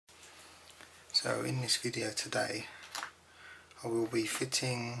So in this video today I will be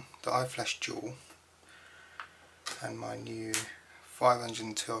fitting the iFlash-Dual and my new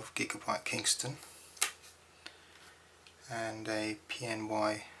 512GB Kingston and a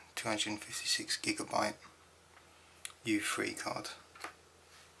PNY 256GB U3 card.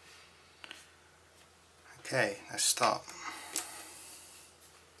 Okay, let's start.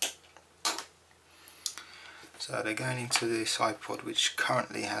 So they're going into this iPod, which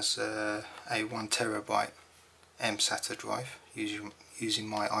currently has a 1TB SATA drive using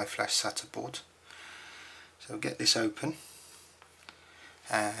my iFlash-Sata board. So we'll get this open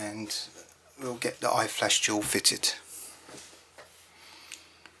and we'll get the iFlash-Dual fitted.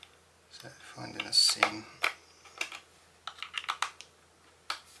 So finding a seam.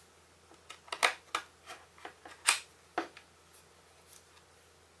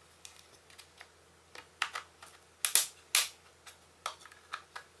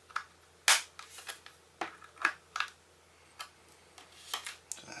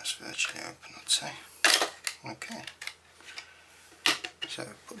 Virtually open, I'd say. Okay, so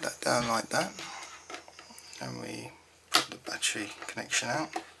put that down like that, and we put the battery connection out.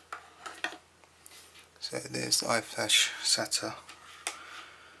 So there's the iFlash-Sata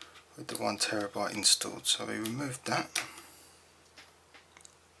with the 1TB installed. So we removed that.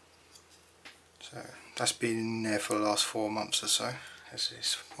 So that's been in there for the last 4 months or so. This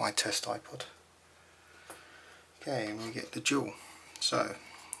is my test iPod. Okay, and we get the Dual. So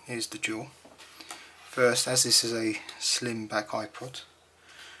here's the Dual. First, as this is a slim back iPod,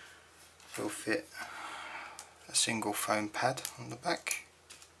 we'll fit a single foam pad on the back.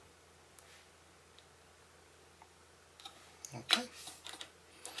 Okay.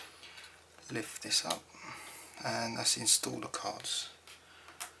 Lift this up and let's install the cards.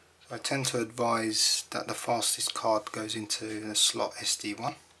 So I tend to advise that the fastest card goes into the slot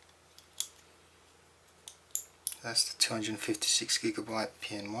SD1. That's the 256GB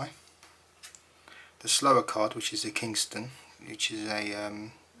PNY. The slower card, which is a Kingston, which is a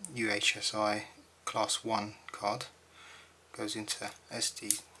UHSI class 1 card, goes into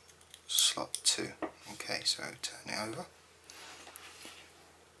SD slot 2. Okay, so turn it over.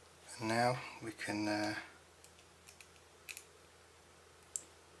 And now we can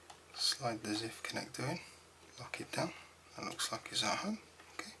slide the zip connector in, lock it down. That looks like it's at home.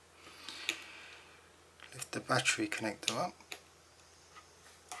 Lift the battery connector up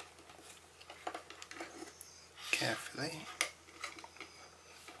carefully,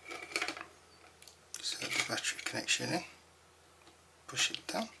 set the battery connection in, push it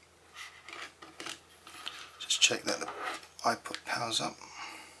down, just check that the iPod powers up.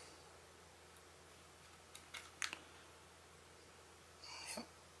 Yep.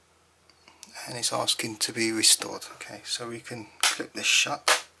 And it's asking to be restored. Okay, so we can clip this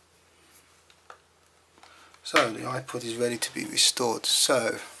shut. So the iPod is ready to be restored.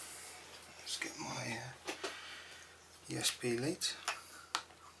 So let's get my USB lead.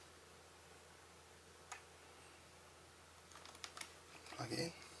 Plug it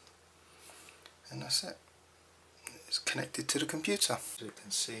in, and that's it. It's connected to the computer. As you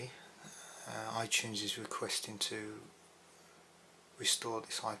can see, iTunes is requesting to restore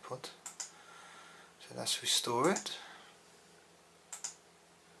this iPod. So let's restore it.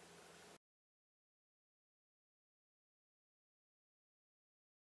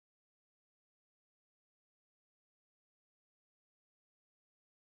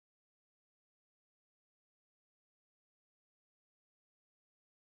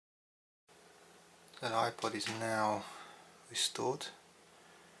 The iPod is now restored.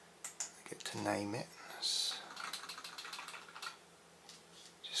 I get to name it. Let's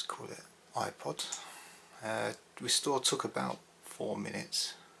just call it iPod. Restore took about 4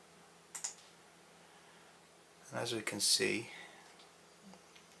 minutes. And as we can see,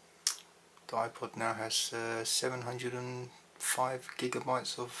 the iPod now has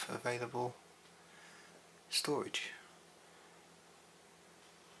 705GB of available storage.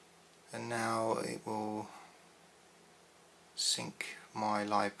 And now it will sync my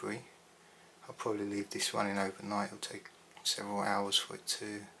library. I'll probably leave this running overnight. It'll take several hours for it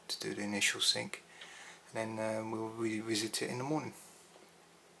to do the initial sync, and then we'll revisit it in the morning.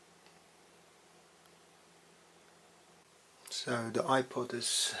 So the iPod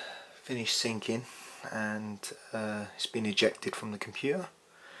has finished syncing and it's been ejected from the computer,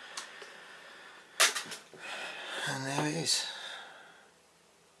 and there it is.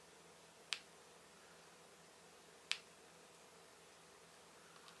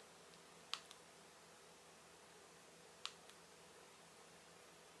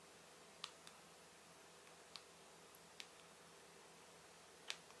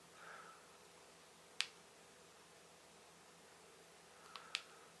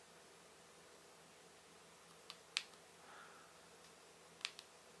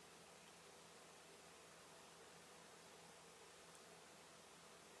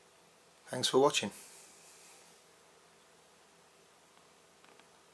 Thanks for watching.